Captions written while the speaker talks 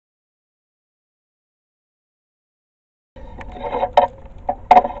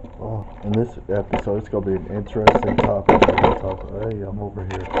In this episode, it's gonna be an interesting topic. Hey, I'm over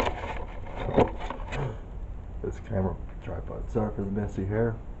here. This camera tripod. Sorry for the messy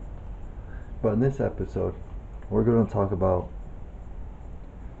hair. But in this episode, we're gonna talk about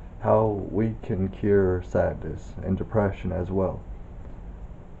how we can cure sadness and depression as well.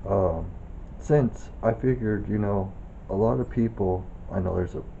 Um, since I figured, a lot of people. I know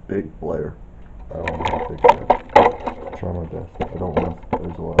there's a big glare. I don't want to fix that. Try my best. I don't want.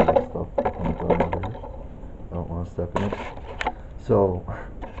 There's a lot of stuff on the ground over here. I don't want to step in it. So,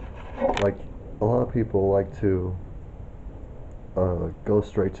 like, a lot of people like to go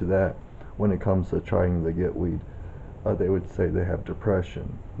straight to that when it comes to trying to get weed. They would say they have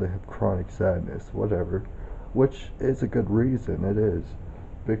depression, they have chronic sadness, whatever, which is a good reason. It is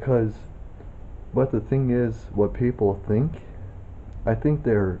because, but the thing is, what people think, I think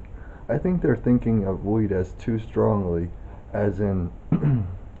they're, I think they're thinking of weed as too strongly, as in,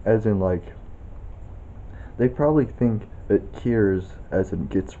 as in like, they probably think it cures as in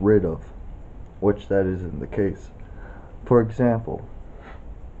gets rid of, which that isn't the case. For example,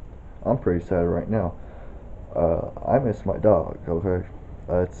 I'm pretty sad right now. I miss my dog, okay?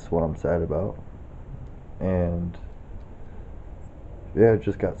 That's what I'm sad about. And yeah, I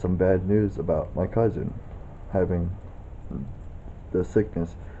just got some bad news about my cousin having the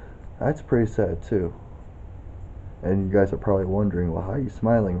sickness. That's pretty sad too. And you guys are probably wondering, well, how are you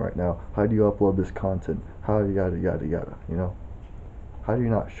smiling right now? How do you upload this content? How yada yada yada, How do you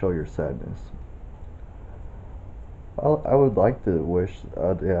not show your sadness? I would like to wish,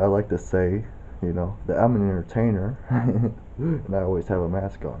 I like to say, that I'm an entertainer, and I always have a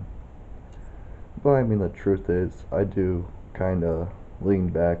mask on. But I mean, the truth is, I do kind of lean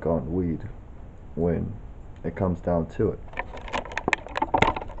back on weed when it comes down to it.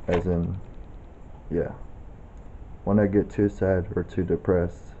 As in, yeah, when I get too sad or too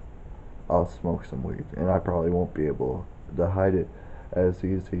depressed, I'll smoke some weed, and I probably won't be able to hide it as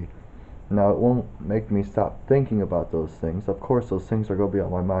easy. Now, it won't make me stop thinking about those things. Of course, those things are going to be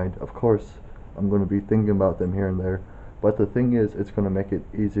on my mind. Of course, I'm going to be thinking about them here and there. But the thing is, it's going to make it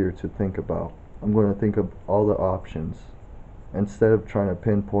easier to think about. I'm going to think of all the options. Instead of trying to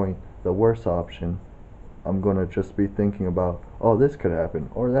pinpoint the worst option, I'm going to just be thinking about, oh, this could happen,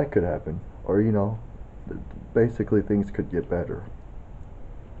 or that could happen. Or, basically things could get better.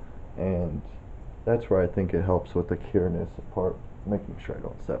 And that's where I think it helps with the cureness part. Making sure I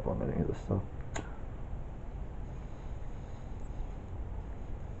don't step on any of this stuff.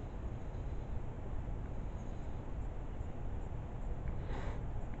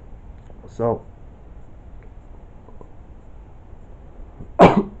 So,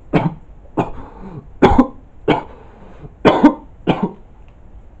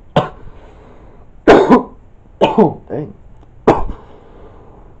 dang.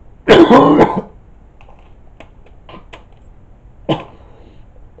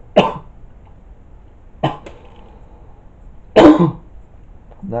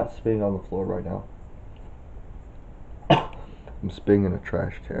 I'm not spitting on the floor right now. I'm spitting in a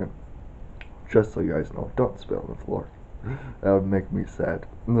trash can. Just so you guys know, don't spit on the floor. That would make me sad.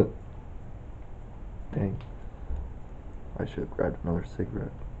 Dang. I should have grabbed another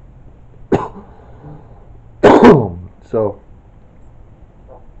cigarette. So,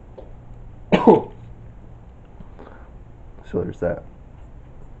 so there's that.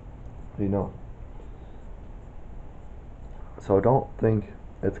 So don't think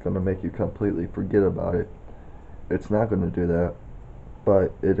it's going to make you completely forget about it. It's not going to do that,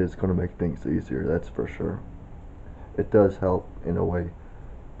 but it is going to make things easier, that's for sure. It does help in a way,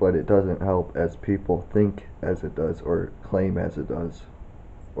 but it doesn't help as people think as it does, or claim as it does,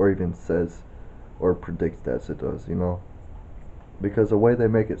 or even says or predicts as it does, Because the way they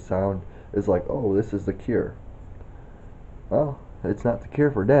make it sound is like, oh, this is the cure. Well, it's not the cure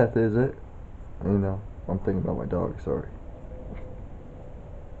for death, is it? I'm thinking about my dog, sorry.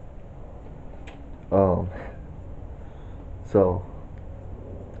 So,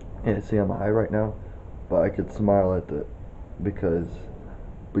 yeah, see, I'm high right now, but I could smile at it because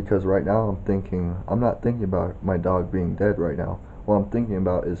right now I'm not thinking about my dog being dead right now. What I'm thinking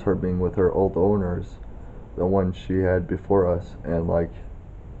about is her being with her old owners, the ones she had before us, and like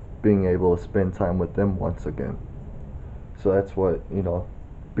being able to spend time with them once again. So that's what,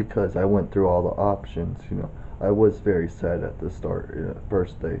 because I went through all the options, I was very sad at the start,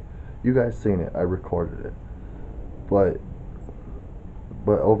 first day. You guys seen it, I recorded it. But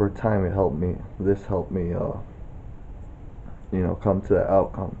over time it helped me, come to the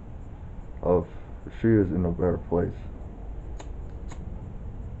outcome of she is in a better place.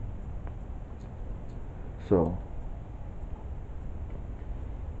 So,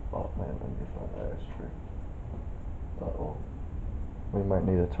 oh man, me find the ashtray. Uh-oh. We might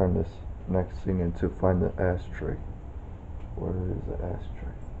need to turn this next scene into find the ashtray. Where is the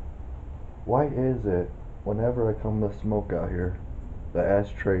ashtray? Why is it whenever I come to smoke out here, the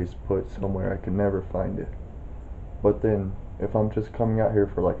ashtray's put somewhere I can never find it? But then, if I'm just coming out here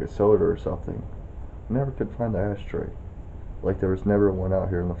for like a soda or something, I never could find the ashtray. Like there was never one out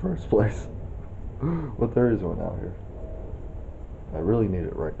here in the first place. But there is one out here. I really need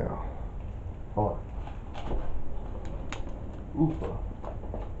it right now. Hold on. Oofa.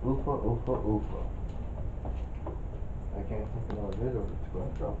 Oofa, oofa, oofa. I can't take another hit or it's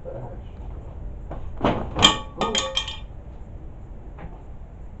going to drop the ash. Oh.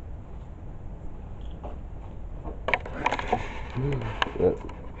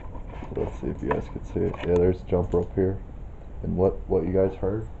 Let's see if you guys can see it. Yeah, there's a jump rope here. And what you guys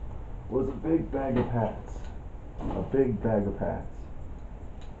heard was a big bag of hats. A big bag of hats.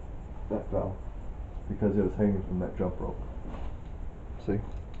 That fell. Because it was hanging from that jump rope. See?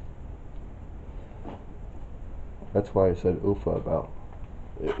 That's why I said oofa about.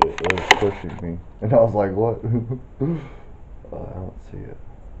 It was pushing me. And I was like, what? I don't see it.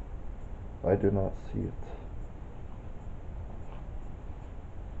 I do not see it.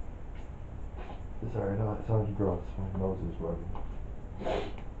 Sorry, no, it sounds gross. My nose is running.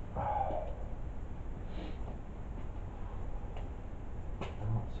 I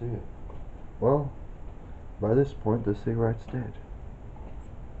don't see it. Well, by this point, the cigarette's dead.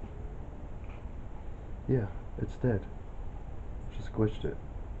 Yeah, it's dead. Just squished it.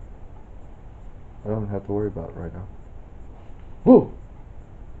 I don't have to worry about it right now. Whoa!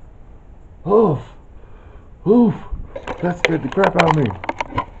 Oof! Oof! That scared the crap out of me.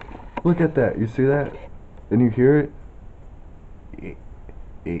 Look at that. You see that? And you hear it? Eek,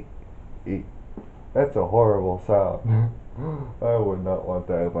 eek, eek. That's a horrible sound. I would not want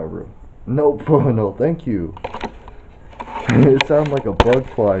that in my room. Nope. No, thank you. It sounded like a bug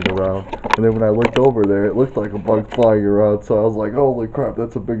flying around. And then when I looked over there, it looked like a bug flying around. So I was like, holy crap,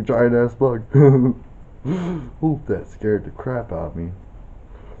 that's a big giant ass bug. Ooh, that scared the crap out of me.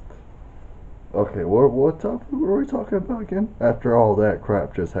 Okay, what topic were we talking about again? After all that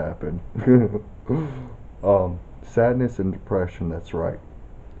crap just happened. Sadness and depression, that's right.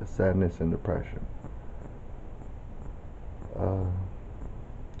 Sadness and depression.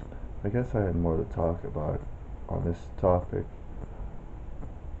 I guess I had more to talk about on this topic.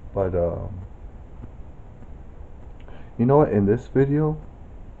 But, you know what, in this video,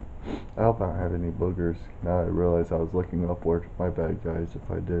 I hope I don't have any boogers. Now I realize I was looking upward. My bad, guys, if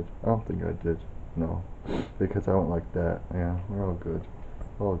I did. I don't think I did. No. Because I don't like that. Yeah, we're all good.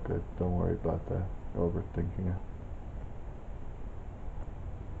 All good. Don't worry about that. Overthinking it.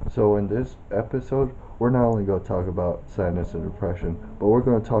 So in this episode, we're not only going to talk about sadness and depression, but we're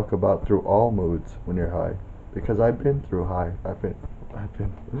going to talk about through all moods when you're high. Because I've been through high. I've been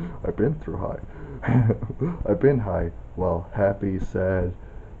through high. I've been high. Well, happy, sad,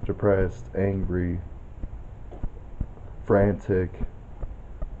 depressed, angry, frantic.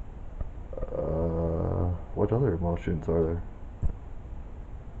 What other emotions are there?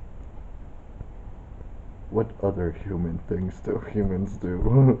 What other human things do humans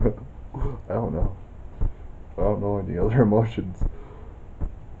do? I don't know. I don't know any other emotions.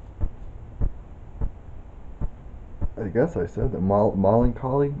 I guess I said that.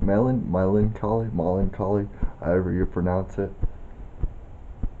 Melancholy, however you pronounce it.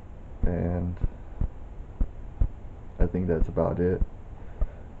 And I think that's about it.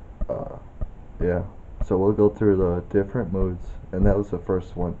 Yeah. So we'll go through the different moods, and that was the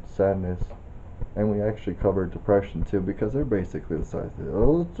first one, sadness. And we actually covered depression too, because they're basically the size of it.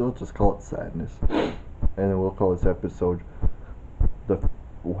 We'll just call it sadness. And then we'll call this episode the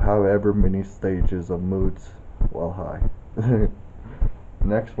however many stages of moods while high.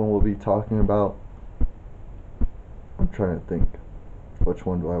 Next one we'll be talking about, I'm trying to think, which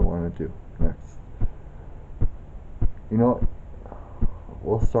one do I want to do next? You know what?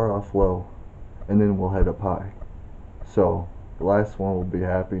 We'll start off low, and then we'll head up high. So, the last one will be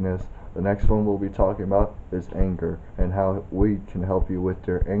happiness. The next one we'll be talking about is anger, and how we can help you with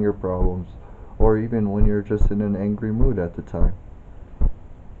your anger problems, or even when you're just in an angry mood at the time.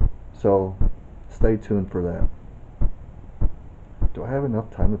 So, stay tuned for that. Do I have enough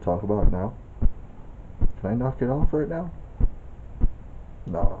time to talk about it now? Can I knock it off right now?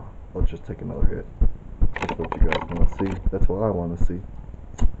 Nah, let's just take another hit. That's what you guys want to see. That's what I want to see.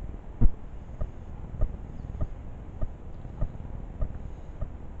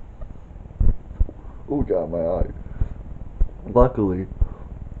 Oh, got my eye. Luckily,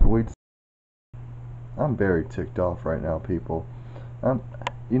 I'm very ticked off right now, people.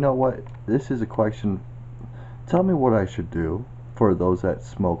 you know what? This is a question. Tell me what I should do for those that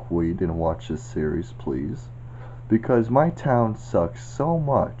smoke weed and watch this series, please. Because my town sucks so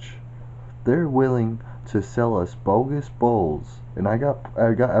much. They're willing to sell us bogus bowls, and I'm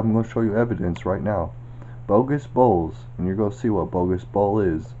gonna show you evidence right now. Bogus bowls, and you're gonna see what bogus bowl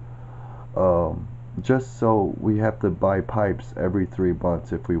is. Um, just so we have to buy pipes every 3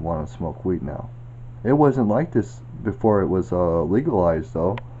 months if we want to smoke weed now. It wasn't like this before it was legalized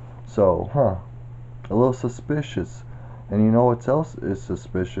though. So, a little suspicious. And you know what else is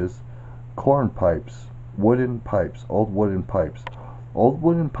suspicious? Corn pipes, wooden pipes, old wooden pipes. Old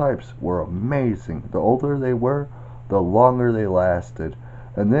wooden pipes were amazing. The older they were, the longer they lasted.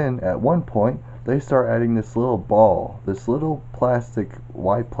 And then at one point, they start adding this little ball, this little plastic,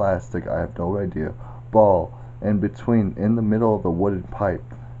 white plastic, I have no idea, ball in the middle of the wooden pipe.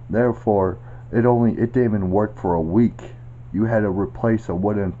 Therefore, it didn't even work for a week. You had to replace a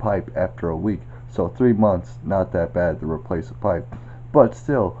wooden pipe after a week. So 3 months, not that bad to replace a pipe. But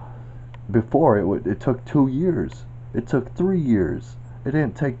still, before it took 2 years. It took 3 years. It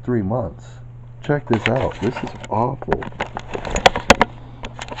didn't take 3 months. Check this out. This is awful.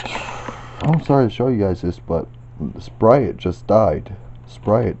 I'm sorry to show you guys this, but Sprite just died.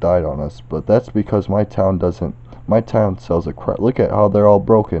 Sprite died on us, but that's because my town sells a crap. Look at how they're all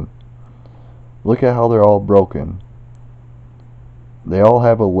broken. Look at how they're all broken. They all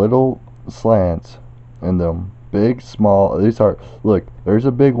have a little slants in them. Big, small. Look, there's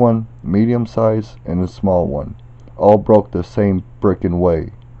a big one, medium size, and a small one. All broke the same frickin'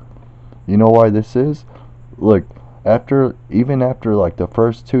 way. You know why this is? Look, even after like the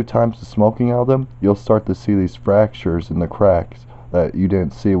first 2 times of smoking out of them, you'll start to see these fractures in the cracks that you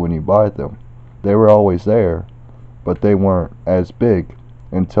didn't see when you buy them. They were always there, but they weren't as big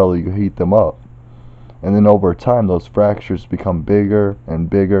until you heat them up. And then over time, those fractures become bigger and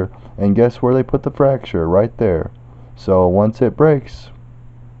bigger. And guess where they put the fracture? Right there. So once it breaks,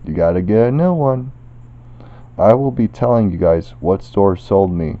 you gotta get a new one. I will be telling you guys what store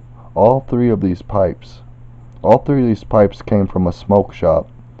sold me all 3 of these pipes. All 3 of these pipes came from a smoke shop.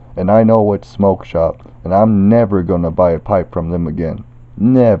 And I know which smoke shop. And I'm never gonna buy a pipe from them again.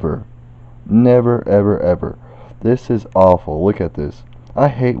 Never. Never, ever, ever. This is awful. Look at this. I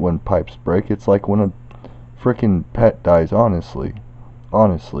hate when pipes break. It's like when a freaking pet dies, honestly.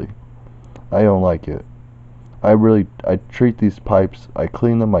 Honestly. I don't like it. I treat these pipes, I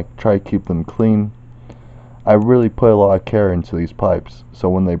clean them, I try to keep them clean. I really put a lot of care into these pipes. So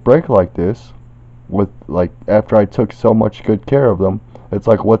when they break like this, after I took so much good care of them, it's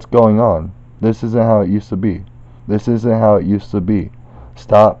like, what's going on? This isn't how it used to be. This isn't how it used to be.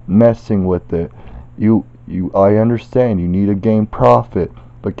 Stop messing with it. I understand you need to gain profit,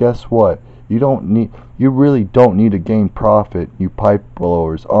 but guess what? You really don't need to gain profit, you pipe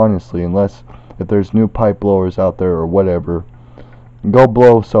blowers, honestly, if there's new pipe blowers out there or whatever. Go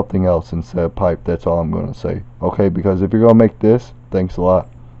blow something else instead of pipe, that's all I'm going to say. Okay, because if you're going to make this, thanks a lot,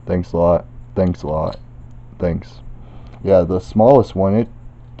 thanks a lot, thanks a lot, thanks. Yeah, the smallest one,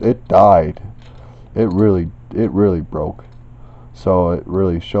 it died. It really broke. So it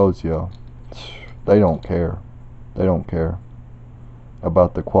really shows you, they don't care. They don't care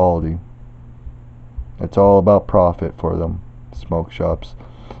about the quality. It's all about profit for them, smoke shops.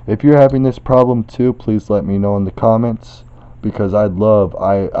 If you're having this problem too, please let me know in the comments, because I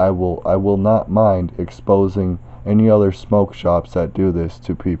will not mind exposing any other smoke shops that do this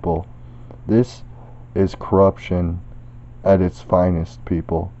to people. This is corruption at its finest,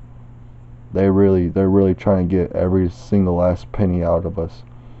 people. They're really trying to get every single last penny out of us.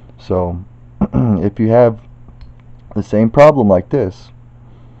 So if you have the same problem like this,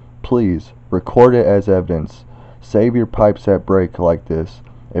 please record it as evidence. Save your pipes that break like this.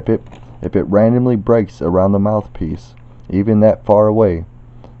 If it randomly breaks around the mouthpiece, even that far away,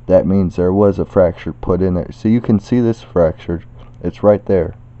 that means there was a fracture put in there. So you can see this fracture. It's right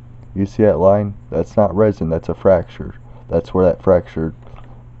there. You see that line? That's not resin, that's a fracture. That's where that fracture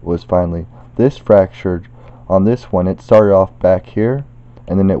was finally. This fractured on this one, it started off back here,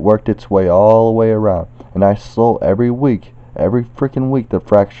 and then it worked its way all the way around. And every freaking week, the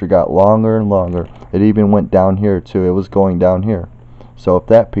fracture got longer and longer. It even went down here too. It was going down here. So if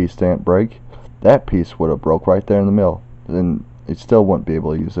that piece didn't break, that piece would have broke right there in the middle. Then it still wouldn't be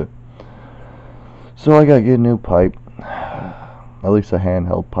able to use it. So I gotta get a new pipe. At least a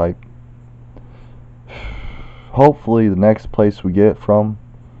handheld pipe. Hopefully the next place we get it from,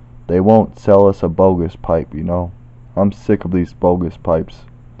 they won't sell us a bogus pipe, you know. I'm sick of these bogus pipes.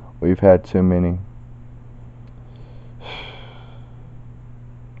 We've had too many.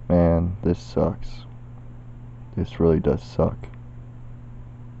 Man, this sucks. This really does suck.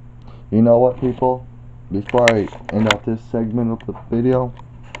 You know what, people? Before I end out this segment of the video,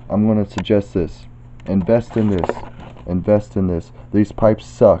 I'm going to suggest this. Invest in this. Invest in this. These pipes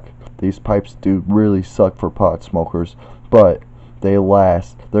suck. These pipes do really suck for pot smokers, but they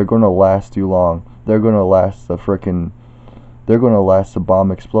last. They're going to last you long. They're going to last the frickin'... They're going to last a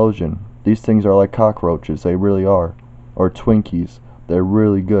bomb explosion. These things are like cockroaches. They really are. Or Twinkies. They're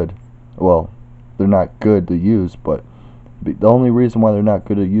really good. Well, they're not good to use, but the only reason why they're not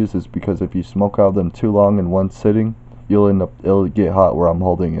good to use is because if you smoke out of them too long in one sitting, it'll get hot where I'm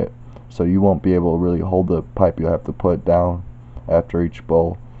holding it. So you won't be able to really hold the pipe. You'll have to put it down after each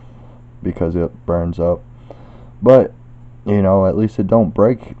bowl because it burns up. But, you know, at least it don't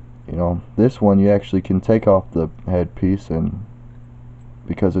break. You know, this one you actually can take off the headpiece and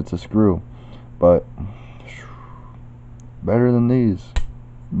because it's a screw. But better than these.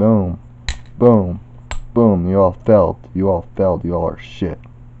 Boom. Boom. Boom. You all failed. You all failed. You all are shit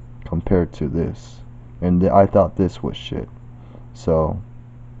compared to this. And I thought this was shit. So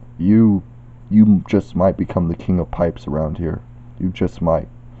you just might become the king of pipes around here. You just might.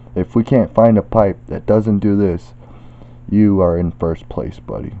 If we can't find a pipe that doesn't do this, you are in first place,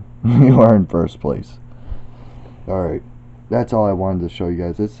 buddy. You are in first place. Alright. That's all I wanted to show you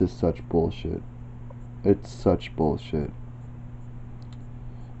guys. It's just such bullshit. It's such bullshit.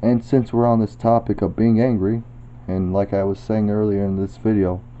 And since we're on this topic of being angry, and like I was saying earlier in this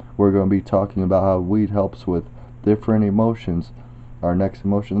video, we're going to be talking about how weed helps with different emotions. Our next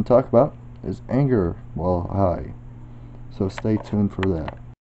emotion to talk about is anger while high. So stay tuned for that.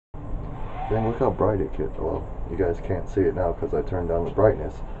 Dang, look how bright it gets. Well, you guys can't see it now because I turned down the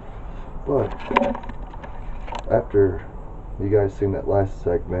brightness. But after you guys seen that last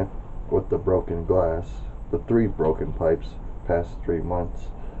segment with the broken glass, the 3 broken pipes past 3 months,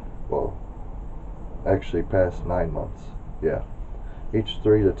 well, actually past 9 months, yeah. Each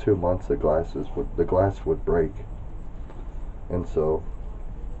 3 to 2 months the glass would break. And so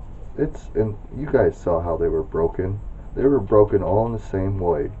and you guys saw how they were broken. They were broken all in the same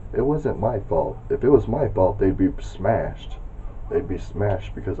way. It wasn't my fault. If it was my fault, they'd be smashed. They'd be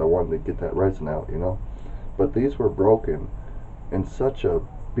smashed because I wanted to get that resin out, you know. But these were broken in such a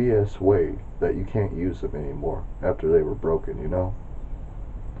BS way that you can't use them anymore after they were broken, you know.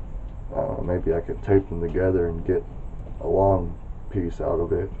 Maybe I could tape them together and get a long piece out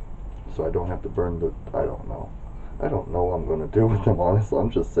of it so I don't have to burn the... I don't know what I'm going to do with them, honestly.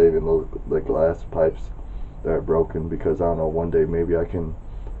 I'm just saving the glass pipes that are broken because I don't know, one day maybe I can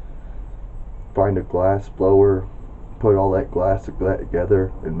find a glass blower, put all that glass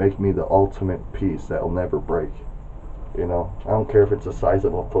together and make me the ultimate piece that'll never break. You know, I don't care if it's the size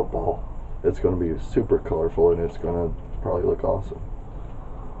of a football. It's going to be super colorful and it's going to probably look awesome.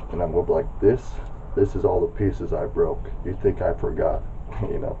 And I'm going to be like, this is all the pieces I broke. You think I forgot?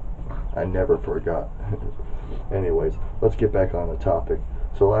 You know, I never forgot. Anyways, let's get back on the topic.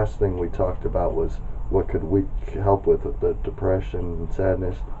 So last thing we talked about was what could we help with the depression and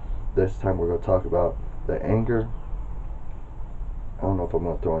sadness. This time we're going to talk about the anger. I don't know if I'm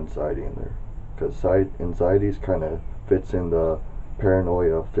going to throw anxiety in there, because anxiety kind of fits in the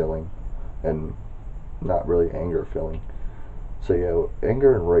paranoia feeling and not really anger feeling. So yeah,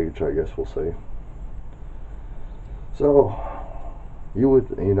 anger and rage, I guess we'll say. So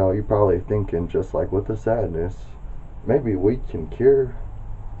you're probably thinking, just like with the sadness, maybe we can cure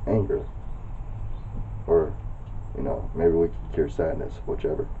anger, or maybe we can cure sadness,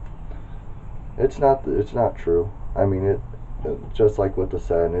 whichever. It's not true. I mean, just like with the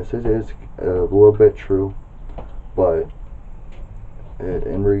sadness, it is a little bit true, but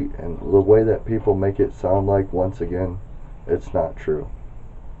and the way that people make it sound like, once again, it's not true.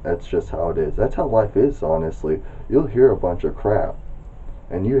 That's just how it is. That's how life is, honestly. You'll hear a bunch of crap,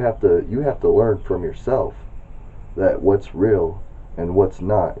 and you have to learn from yourself that what's real and what's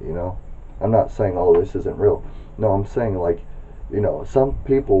not, you know. I'm not saying, oh, this isn't real. No, I'm saying, like, some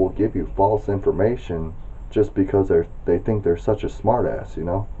people will give you false information just because they think they're such a smartass, you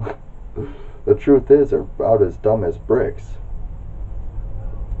know. The truth is, they're about as dumb as bricks.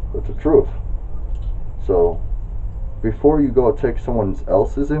 That's the truth. So before you go take someone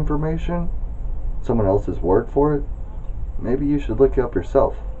else's information, someone else's word for it, maybe you should look it up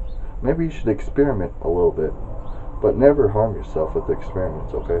yourself. Maybe you should experiment a little bit, but never harm yourself with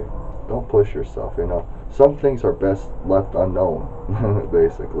experiments, okay? Don't push yourself, you know. Some things are best left unknown,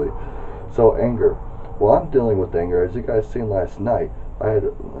 basically. So anger. Well, I'm dealing with anger. As you guys seen last night, I had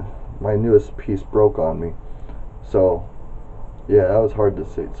my newest piece broke on me. So yeah, that was hard to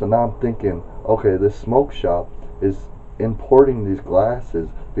see. So now I'm thinking, okay, this smoke shop is importing these glasses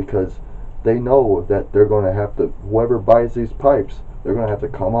because they know that they're going to have to, whoever buys these pipes They're going to have to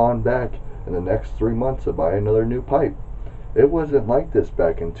come on back in the next 3 months to buy another new pipe. It wasn't like this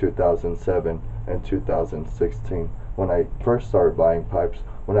back in 2007 and 2016 when I first started buying pipes.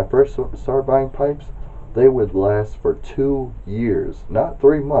 When I first started buying pipes, they would last for 2 years. Not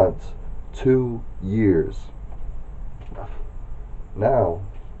 3 months, 2 years. Now,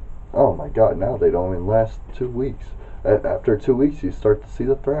 oh my god, now they don't even last 2 weeks. After 2 weeks, you start to see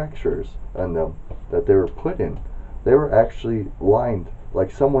the fractures on them that they were put in. They were actually lined,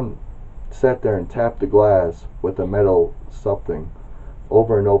 like someone sat there and tapped the glass with a metal something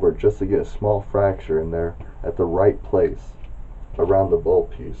over and over just to get a small fracture in there at the right place around the bowl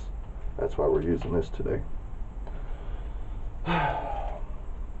piece. That's why we're using this today.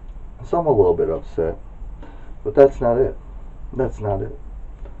 So I'm a little bit upset, but that's not it. That's not it.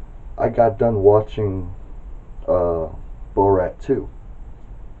 I got done watching Borat 2.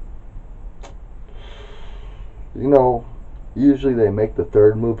 You know, usually they make the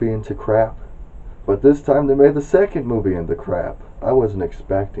third movie into crap, but this time they made the second movie into crap. I wasn't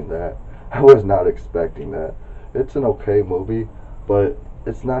expecting that. I was not expecting that. It's an okay movie, but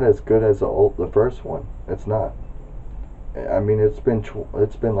it's not as good as the first one. It's not. I mean, it's been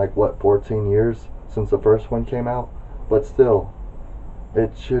like what, 14 years since the first one came out, but still,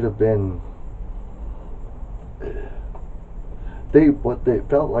 it should have been. What they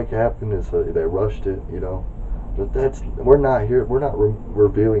felt like happened is they rushed it, you know. But we're not here. We're not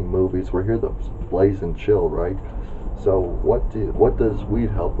reviewing movies. We're here to blaze and chill, right? So what does weed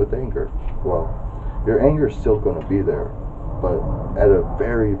help with anger? Well, your anger is still going to be there, but at a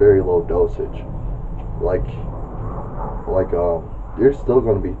very, very low dosage. Like you're still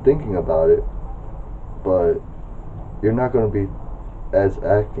going to be thinking about it, but you're not going to be as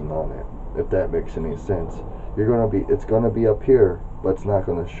acting on it, if that makes any sense. It's going to be up here, but it's not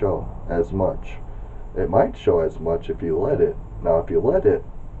going to show as much. It might show as much if you let it. Now, if you let it,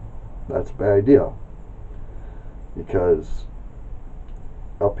 that's a bad idea. Because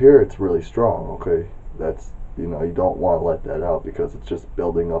up here it's really strong, okay? You don't want to let that out because it's just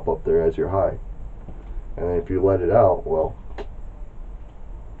building up there as you're high. And if you let it out, well,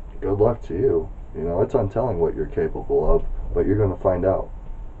 good luck to you. You know, it's untelling what you're capable of, but you're going to find out.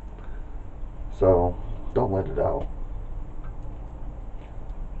 So, don't let it out.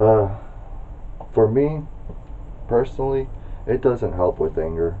 For me, personally, it doesn't help with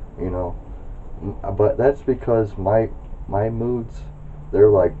anger, you know. But that's because my moods, they're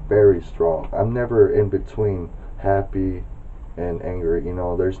like very strong. I'm never in between happy and angry, you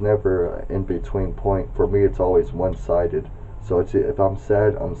know. There's never an in-between point. For me, it's always one-sided. So if I'm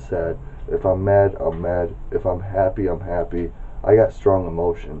sad, I'm sad. If I'm mad, I'm mad. If I'm happy, I'm happy. I got strong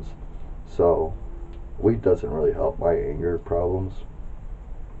emotions. So weed doesn't really help my anger problems.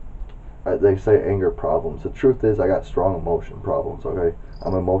 They say anger problems. The truth is, I got strong emotion problems, okay?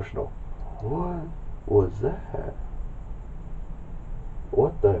 I'm emotional. What was that?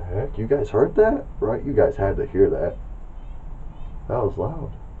 What the heck? You guys heard that? Right? You guys had to hear that. That was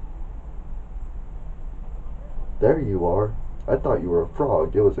loud. There you are. I thought you were a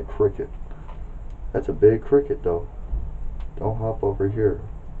frog. It was a cricket. That's a big cricket, though. Don't hop over here,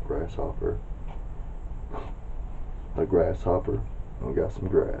 grasshopper. A grasshopper. We got some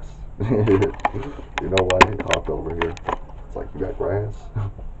grass. You know why they hopped over here? It's like, you got grass?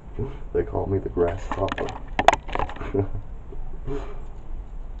 They call me the grasshopper.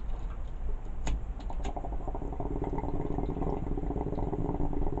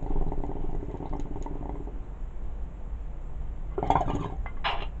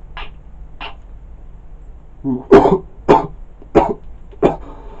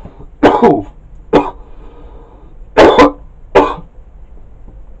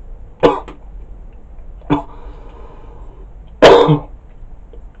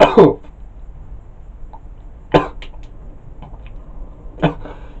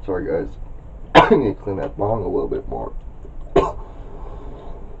 Sorry guys, I need to clean that bong a little bit more.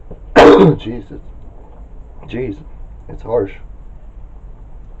 Jesus. Jeez, it's harsh.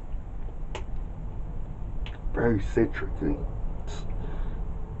 Very citricy.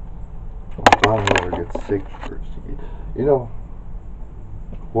 Bong water gets sick first. You know,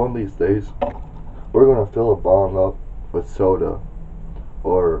 one of these days, we're going to fill a bong up with soda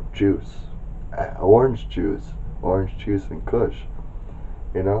or juice. Orange juice and Kush.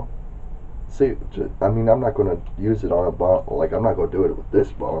 You know? See, I mean, I'm not going to use it on a bong. Like, I'm not going to do it with this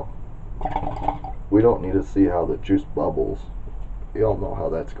bong. We don't need to see how the juice bubbles. You all know how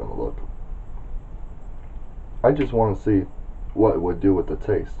that's going to look. I just want to see what it would do with the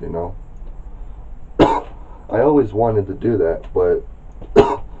taste, you know? I always wanted to do that, but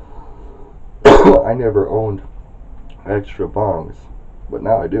I never owned extra bongs, but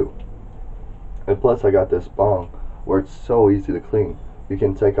now I do. And plus, I got this bong where it's so easy to clean. You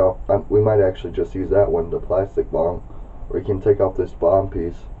can take off. We might actually just use that one, the plastic bong, or you can take off this bong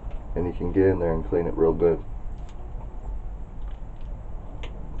piece, and you can get in there and clean it real good.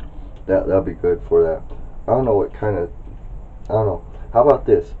 That'll be good for that. I don't know what kind of. I don't know. How about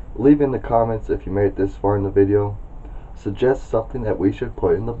this? Leave in the comments if you made it this far in the video. Suggest something that we should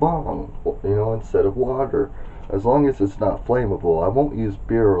put in the bong, instead of water. As long as it's not flammable. I won't use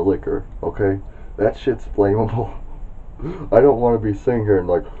beer or liquor, okay? That shit's flammable. I don't want to be sitting here and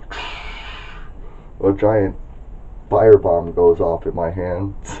like a giant firebomb goes off in my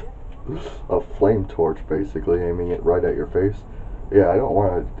hand. A flame torch, basically, aiming it right at your face. Yeah, I don't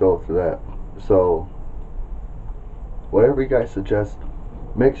want to go through that. So, whatever you guys suggest,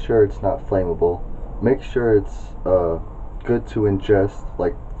 make sure it's not flammable. Make sure it's good to ingest,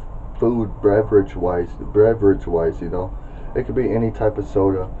 like food, beverage-wise, It could be any type of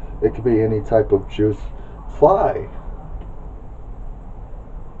soda. It could be any type of juice. Fly!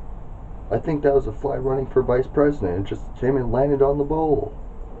 I think that was a fly running for vice president. It just came and landed on the bowl.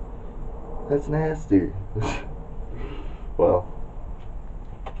 That's nasty. Well,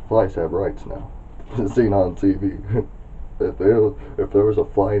 flies have rights now. Seen on TV. If there was a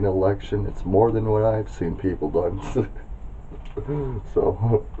fly in an election, it's more than what I've seen people done.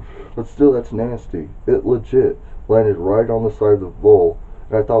 So, but still, that's nasty. It legit landed right on the side of the bowl,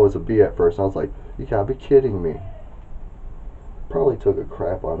 and I thought it was a bee at first. I was like, you gotta be kidding me. Probably took a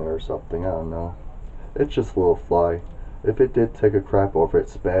crap on it or something, I don't know. It's just a little fly. If it did take a crap over it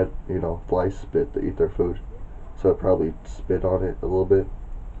spat, flies spit to eat their food. So it probably spit on it a little bit.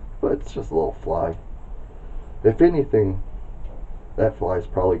 But it's just a little fly. If anything, that fly is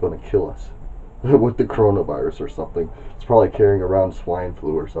probably going to kill us. With the coronavirus or something. It's probably carrying around swine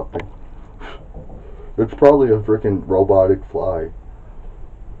flu or something. It's probably a freaking robotic fly.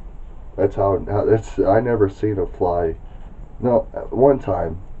 That's how I never seen a fly. No, one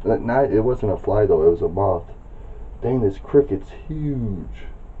time, it wasn't a fly though, it was a moth. Dang, this cricket's huge.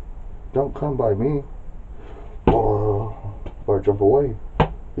 Don't come by me. Oh, or jump away.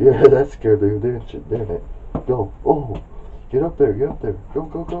 Yeah, that scared the didn't it? Go. Oh, get up there, Go,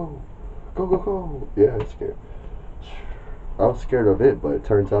 go, go. Go, go, go. Yeah, it's scared. I was scared of it, but it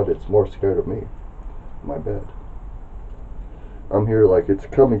turns out it's more scared of me. My bad. I'm here like it's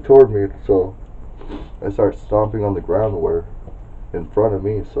coming toward me, so I start stomping on the ground where in front of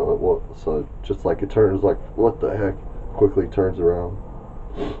me, so just like it turns like, what the heck? Quickly turns around.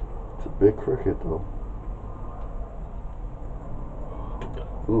 It's a big cricket though.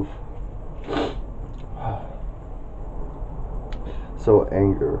 Oof. So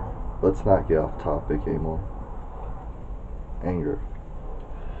anger. Let's not get off topic anymore. Anger.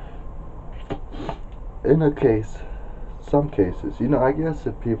 In some cases, I guess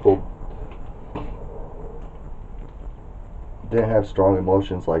if people didn't have strong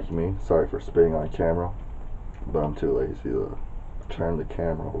emotions like me, sorry for spitting on camera, but I'm too lazy to turn the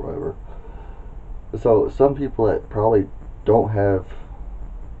camera or whatever. So some people that probably don't have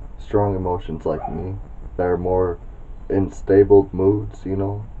strong emotions like me, that are more in stable moods,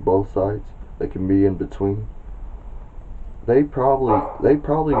 both sides, they can be in between. They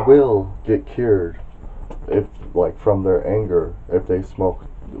probably will get cured if, like, from their anger, if they smoke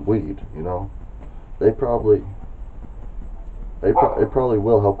weed, It probably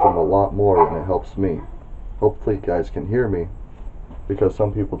will help them a lot more than it helps me. Hopefully you guys can hear me, because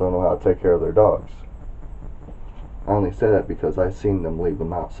some people don't know how to take care of their dogs. I only say that because I've seen them leave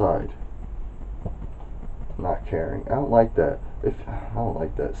them outside, not caring. I don't like that. I don't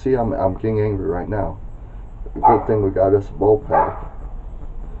like that. See, I'm getting angry right now. Good thing we got us a bowl pack.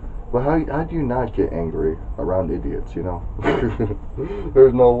 But how do you not get angry around idiots,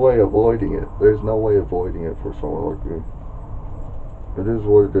 There's no way avoiding it. There's no way avoiding it for someone like me. It is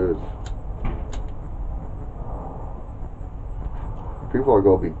what it is. People are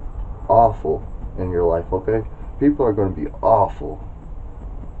going to be awful in your life, okay? People are going to be awful.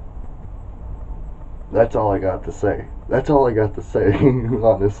 That's all I got to say. That's all I got to say,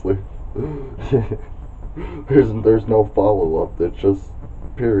 honestly. There's no follow-up. It's just,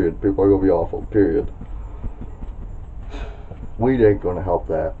 period. People are going to be awful, period. Weed ain't going to help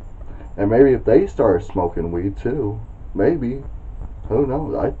that. And maybe if they start smoking weed too, maybe, who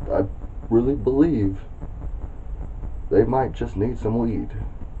knows? I really believe they might just need some weed.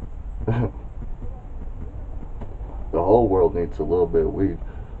 The whole world needs a little bit of weed.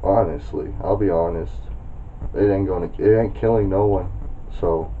 Honestly, I'll be honest. It ain't killing no one.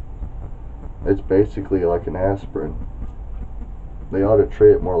 So it's basically like an aspirin. They ought to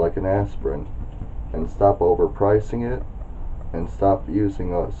treat it more like an aspirin. and stop overpricing it and stop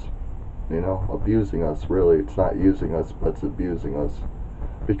using us, abusing us. Really, it's not using us, but it's abusing us,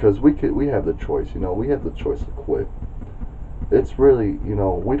 because we have the choice, we have the choice to quit. It's really,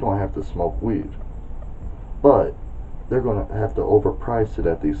 we don't have to smoke weed, but they're going to have to overprice it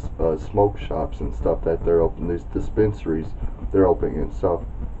at these smoke shops and stuff that they're opening, these dispensaries they're opening and stuff.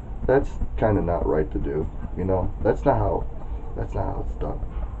 That's kind of not right to do, that's not how it's done.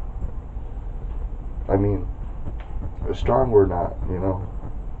 I mean, strong or not, you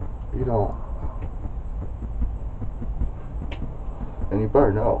don't, and you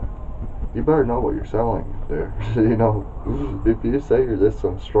better know what you're selling there. If you say this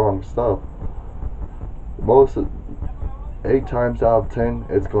some strong stuff, most of 8 times out of 10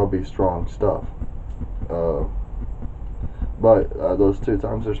 it's gonna be strong stuff. But those 2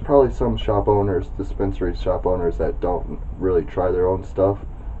 times, there's probably some dispensary shop owners that don't really try their own stuff,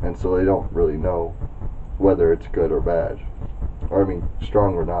 and so they don't really know whether it's good or bad. Or I mean,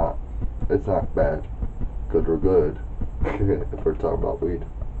 strong or not, it's not bad, good or good. If we're talking about weed.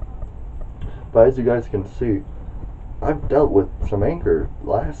 But as you guys can see, I've dealt with some anger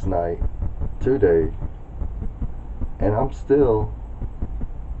last night, today, and I'm still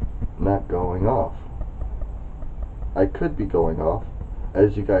not going off. I could be going off.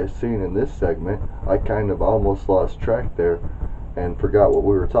 As you guys seen in this segment, I kind of almost lost track there and forgot what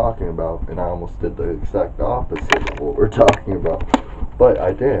we were talking about, and I almost did the exact opposite of what we're talking about. But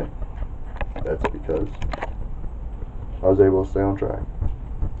I did. That's because I was able to stay on track.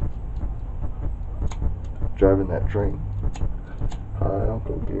 Driving that train. Hi,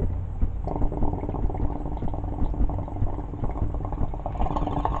 Uncle Gary.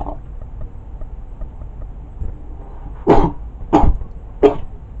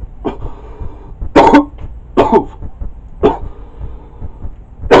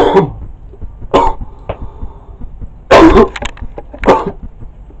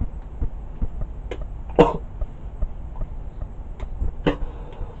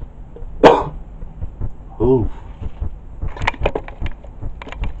 Oof.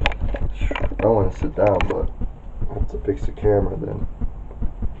 I want to sit down, but I have to fix the camera then.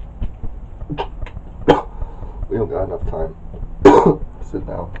 We don't got enough time. Sit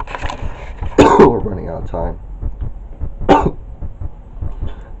down. We're running out of time.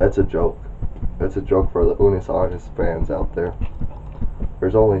 That's a joke. That's a joke for the Unis Artist fans out there.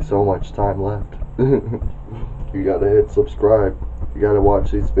 There's only so much time left. You gotta hit subscribe. You gotta watch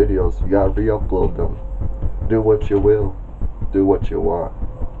these videos. You gotta re-upload them. Do what you will. Do what you want.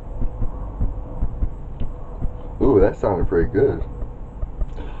 Ooh, that sounded pretty good.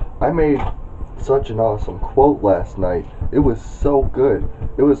 I made such an awesome quote last night. It was so good.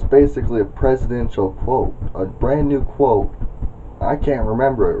 It was basically a presidential quote. A brand new quote. I can't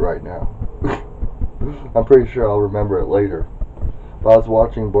remember it right now. I'm pretty sure I'll remember it later. But I was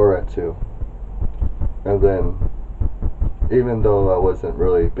watching Borat 2. And then, even though I wasn't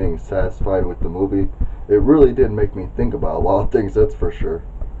really being satisfied with the movie, it really did make me think about a lot of things, that's for sure.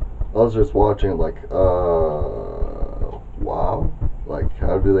 I was just watching it like, wow. Like,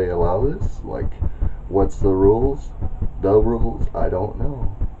 how do they allow this? Like, what's the rules? The rules? I don't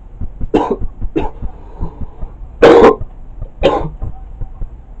know.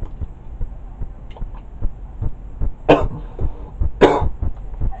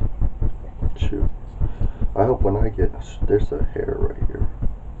 Shoot. I hope when I get... There's a hair right here.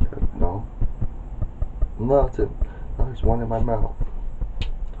 No? No, it's in... Oh, there's one in my mouth.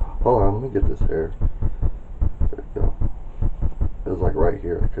 Hold on, let me get this hair. There we go. It was like right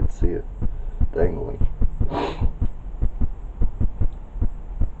here. I couldn't see it. Dangling.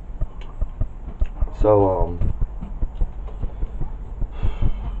 So,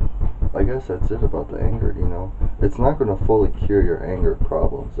 I guess that's it about the anger, It's not going to fully cure your anger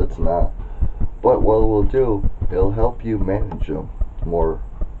problems. It's not. But what it will do, it'll help you manage them more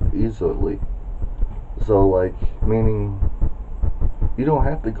easily. So, like, meaning you don't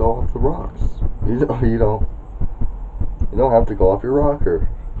have to go off the rocks. You don't have to go off your rocker,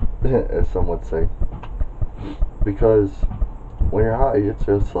 as some would say. Because when you're high, it's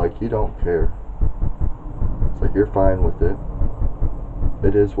just like you don't care. It's like you're fine with it.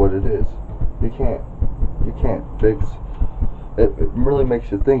 It is what it is. You can't fix it. It really makes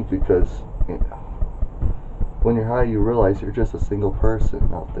you think, because when you're high, you realize you're just a single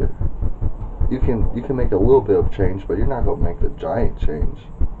person out there. You can make a little bit of change, but you're not gonna make the giant change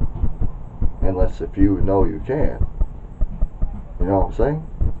unless if you know you can. You know what I'm saying?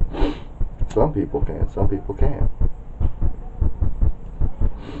 Some people can, some people can't.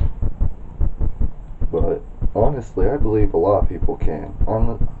 But honestly, I believe a lot of people can.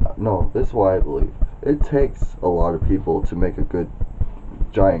 no, this is why I believe. It takes a lot of people to make a good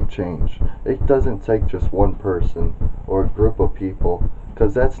giant change. It doesn't take just one person or a group of people,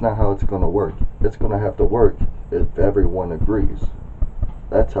 because that's not how it's going to work. It's going to have to work if everyone agrees.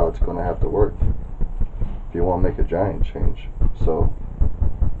 That's how it's going to have to work if you want to make a giant change. So,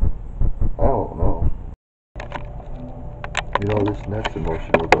 I don't know. You know, this next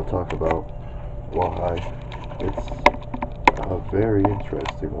emotion we're going to talk about, while high, it's a very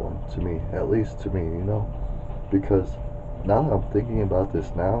interesting one to me, at least to me, you know, because now that I'm thinking about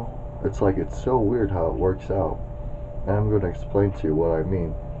this now, it's like it's so weird how it works out, and I'm going to explain to you what I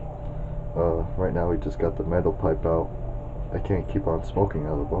mean. Right now we just got the metal pipe out. I can't keep on smoking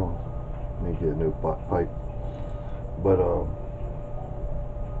out of the bong. I need to get a new pipe. But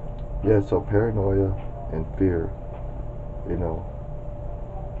yeah, so paranoia and fear, you know,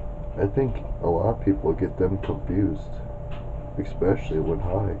 I think a lot of people get them confused, especially when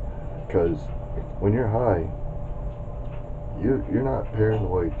high, because when you're high, you're not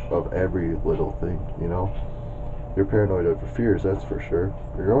paranoid of every little thing, you know. You're paranoid of your fears, that's for sure.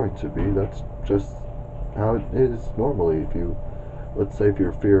 You're going to be. That's just how it is normally. If you, let's say, if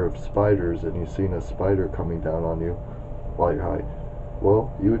you're fear of spiders and you've seen a spider coming down on you while you're high,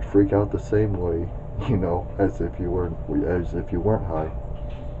 well, you would freak out the same way, you know, as if you weren't high,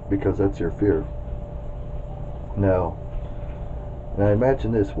 because that's your fear. Now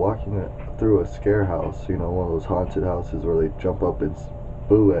imagine this: walking through a scare house, you know, one of those haunted houses where they jump up and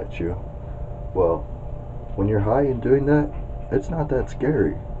boo at you. Well, when you're high and doing that, it's not that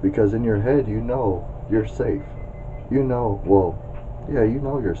scary, because in your head you know you're safe. You know, well, yeah, you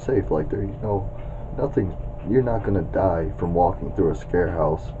know you're safe. Like, there, you know, nothing. You're not gonna die from walking through a scare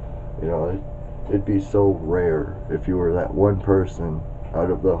house. You know, it'd be so rare if you were that one person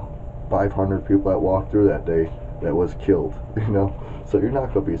out of the 500 people that walked through that day that was killed. You know, so you're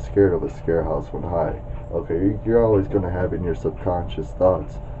not gonna be scared of a scare house when high. Okay, you're always gonna have in your subconscious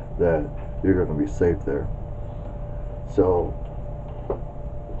thoughts that you're gonna be safe there. So,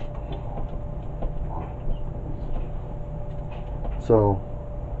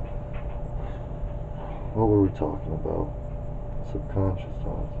 what were we talking about? Subconscious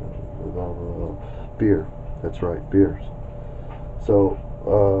thoughts. Fear. That's right, fears. So,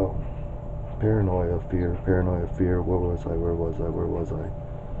 paranoia, fear. Where was I?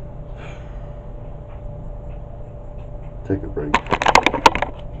 Take a break.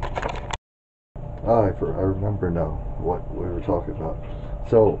 I remember now what we were talking about.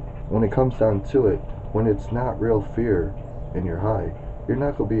 So, when it comes down to it, when it's not real fear and you're high, you're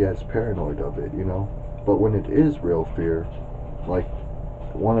not going to be as paranoid of it, you know? But when it is real fear, like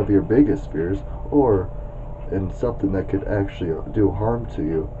one of your biggest fears, or in something that could actually do harm to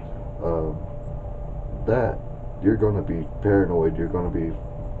you, that you're going to be paranoid, you're going to be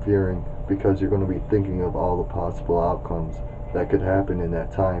fearing, because you're going to be thinking of all the possible outcomes that could happen in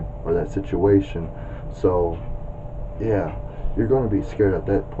that time or that situation. So, yeah, you're going to be scared at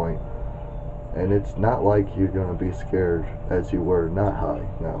that point. And it's not like you're going to be scared as you were not high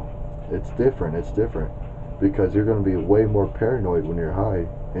now. It's different, because you're going to be way more paranoid when you're high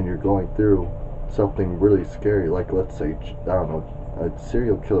and you're going through something really scary. Like, let's say, I don't know, a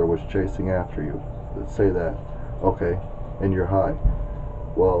serial killer was chasing after you. Let's say that, okay, and you're high.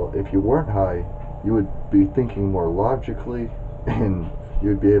 Well, if you weren't high, you would be thinking more logically, and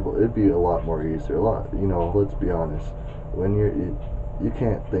it'd be a lot more easier. You know, let's be honest. When you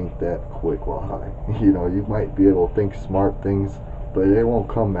can't think that quick while high. You know, you might be able to think smart things, but it won't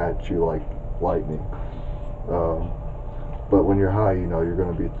come at you like lightning. But when you're high, you know, you're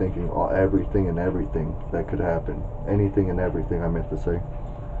going to be thinking everything and everything that could happen. Anything and everything, I meant to say.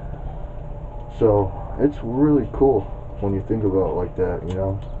 So, it's really cool when you think about it like that, you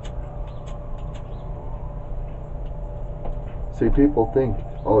know. See, people think,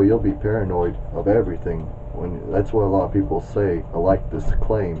 oh, you'll be paranoid of everything. That's what a lot of people say. I like this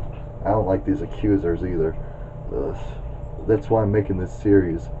claim. I don't like these accusers either. That's why I'm making this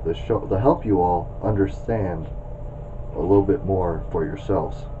series, to help you all understand a little bit more for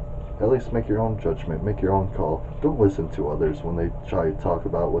yourselves. At least make your own judgment, make your own call. Don't listen to others when they try to talk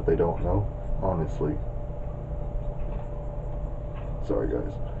about what they don't know, honestly. Sorry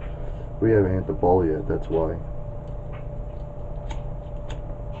guys. We haven't hit the ball yet, that's why.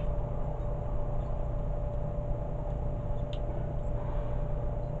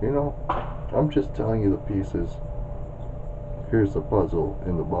 You know, I'm just telling you the pieces. Here's the puzzle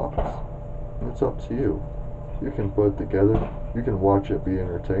in the box. It's up to you. You can put it together. You can watch it, be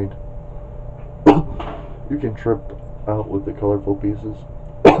entertained. You can trip out with the colorful pieces.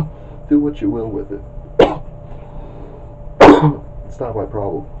 Do what you will with it. It's not my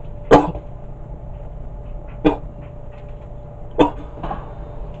problem.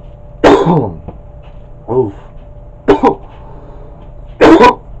 Oof.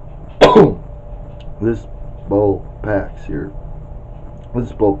 This bowl packs your.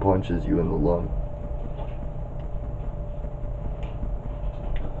 This bowl punches you in the lung.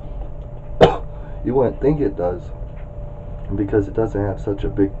 You wouldn't think it does, because it doesn't have such a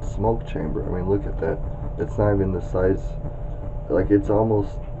big smoke chamber. I mean, look at that. It's not even the size. Like, it's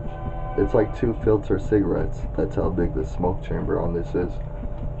like 2 filter cigarettes. That's how big the smoke chamber on this is.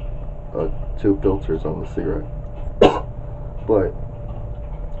 2 filters on the cigarette. But,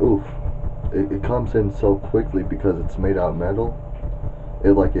 oof. It comes in so quickly because it's made out of metal.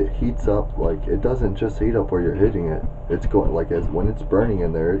 It heats up. Like, it doesn't just heat up where you're hitting it. It's going, like, when it's burning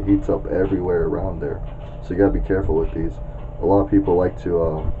in there, it heats up everywhere around there. So you gotta be careful with these. A lot of people like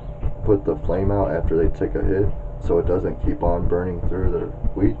to put the flame out after they take a hit, so it doesn't keep on burning through the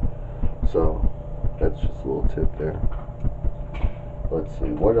weed. So that's just a little tip there. Let's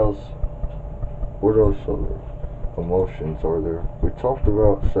see, what else other emotions are there? We talked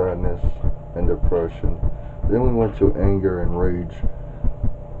about sadness and depression. Then we went to anger and rage.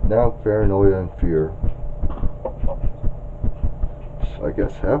 Now paranoia and fear. I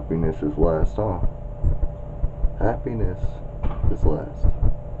guess happiness is last, huh? Happiness is last.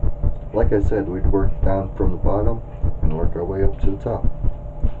 Like I said, we'd work down from the bottom and work our way up to the top.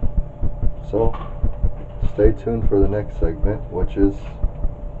 So, stay tuned for the next segment, which is,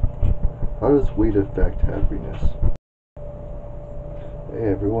 how does weed affect happiness? Hey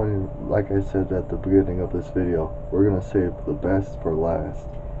everyone, like I said at the beginning of this video, we're gonna save the best for last.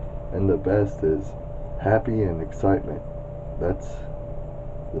 And the best is happy and excitement. That's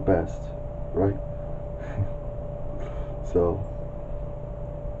the best, right? So,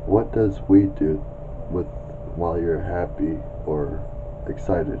 what does weed do while you're happy or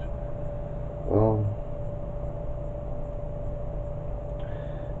excited? Well,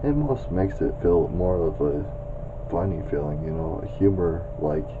 it most makes it feel more of a funny feeling, you know, a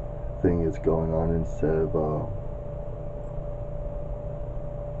humor-like thing is going on instead of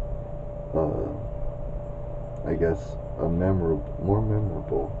I guess more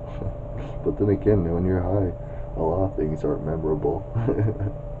memorable. But then again, when you're high, a lot of things aren't memorable.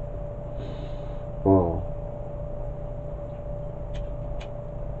 Well,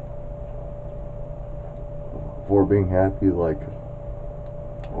 for being happy, like,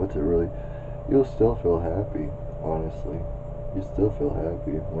 what's it really? You'll still feel happy, honestly. You still feel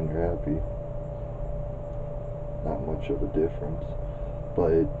happy when you're happy. Not much of a difference.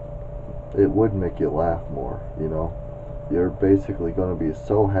 But it would make you laugh more, you know? You're basically going to be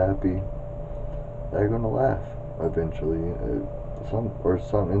so happy that you're going to laugh eventually,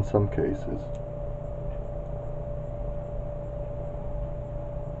 in some cases.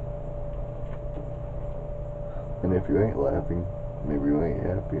 And if you ain't laughing, maybe you ain't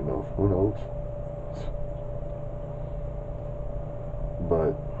happy enough, who knows?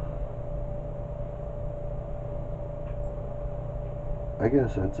 But I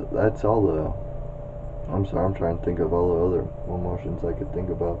guess that's all the. I'm sorry, I'm trying to think of all the other emotions I could think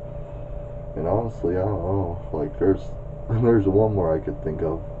about, and honestly, I don't know. Like, there's one more I could think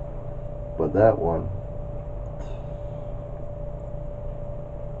of, but that one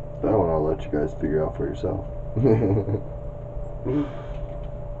I'll let you guys figure out for yourself.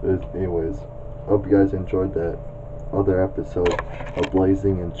 Anyways, hope you guys enjoyed that other episode of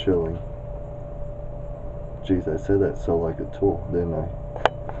Blazing and Chilling. Jeez, I said that so like a tool, didn't I?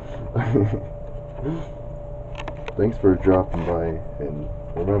 Thanks for dropping by, and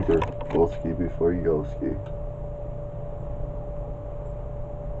remember, go ski before you go ski.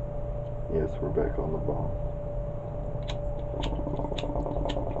 Yes, we're back on the ball.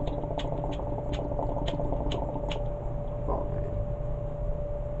 Oh man.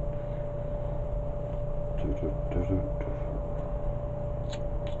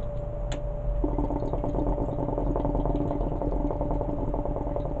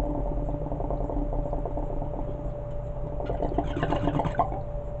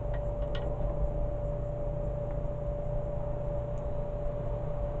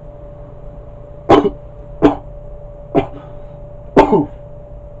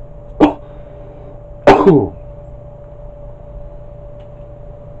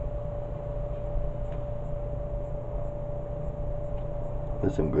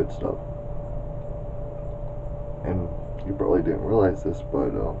 That's some good stuff. And you probably didn't realize this,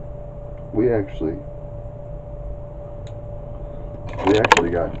 but we actually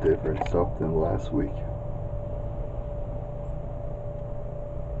got different stuff than last week.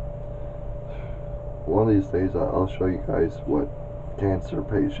 One of these days I'll show you guys what cancer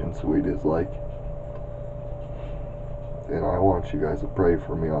patients' weed is like. And I want you guys to pray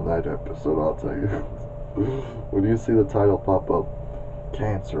for me on that episode, I'll tell you. When you see the title pop up,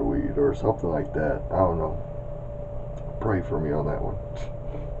 cancer weed or something like that, I don't know. Pray for me on that one.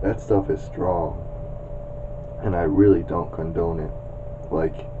 That stuff is strong, and I really don't condone it.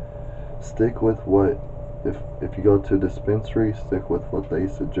 Like, stick with what, if you go to a dispensary, stick with what they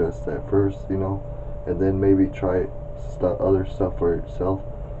suggest at first, and then maybe try other stuff for yourself.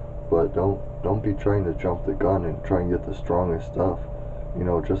 But don't be trying to jump the gun and try and get the strongest stuff,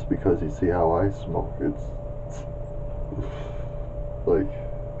 just because you see how I smoke. It's like,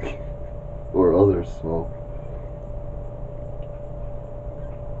 or others smoke.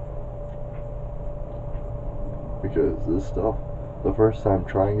 Because this stuff, the first time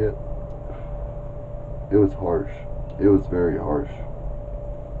trying it, it was harsh. It was very harsh.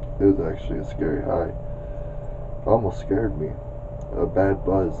 It was actually a scary high. It almost scared me. A bad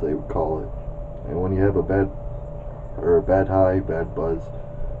buzz, they would call it. And when you have a bad high, bad buzz,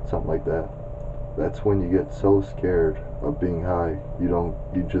 something like that, that's when you get so scared of being high,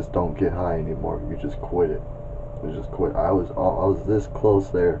 you just don't get high anymore. You just quit it. You just quit. I was this close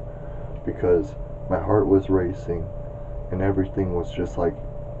there because my heart was racing and everything was just like,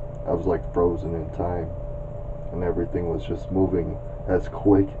 I was like frozen in time, and everything was just moving as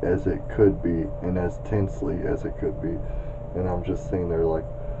quick as it could be and as tensely as it could be. And I'm just sitting there like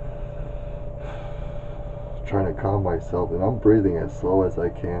trying to calm myself, and I'm breathing as slow as I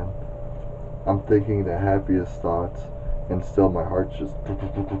can. I'm thinking the happiest thoughts, and still my heart's just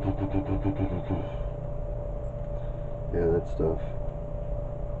yeah, that stuff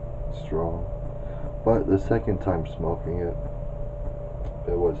strong. But the second time smoking it,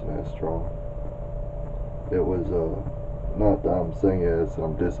 it wasn't as strong. It was not that I'm saying it as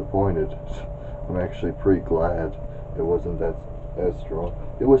I'm disappointed. I'm actually pretty glad it wasn't that as strong.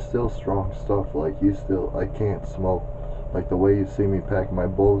 It was still strong stuff. Like, I can't smoke. Like, the way you see me pack my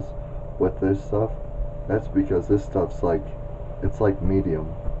bowls with this stuff, that's because this stuff's like, it's like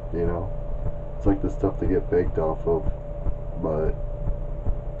medium, It's like the stuff to get baked off of, but,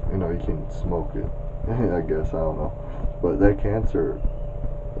 you can smoke it. I guess, I don't know. But that cancer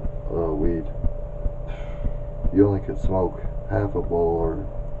weed, you only could smoke half a bowl, or,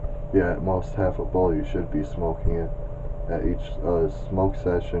 yeah, at most half a bowl. You should be smoking it at each smoke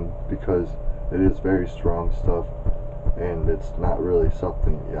session, because it is very strong stuff, and it's not really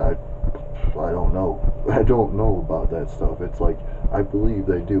something, I don't know. I don't know about that stuff. It's like, I believe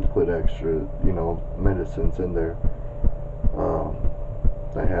they do put extra, medicines in there.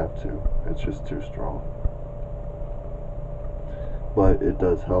 They have to. It's just too strong. But it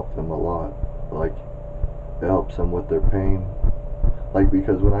does help them a lot. Like, it helps them with their pain. Like,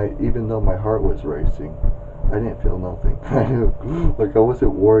 because even though my heart was racing, I didn't feel nothing. Like, I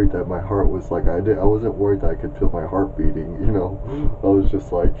wasn't worried that my heart was like, I wasn't worried that I could feel my heart beating, I was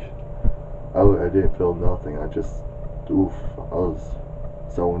just like, I didn't feel nothing. I was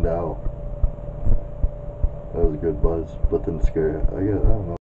zoned out. That was a good buzz, but then scary. I don't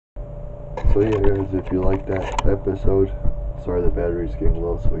know. So yeah, guys, if you like that episode, sorry the battery's getting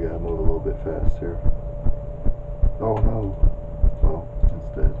low, so we gotta move a little bit faster. Oh no. Well, it's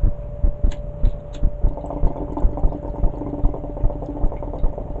dead.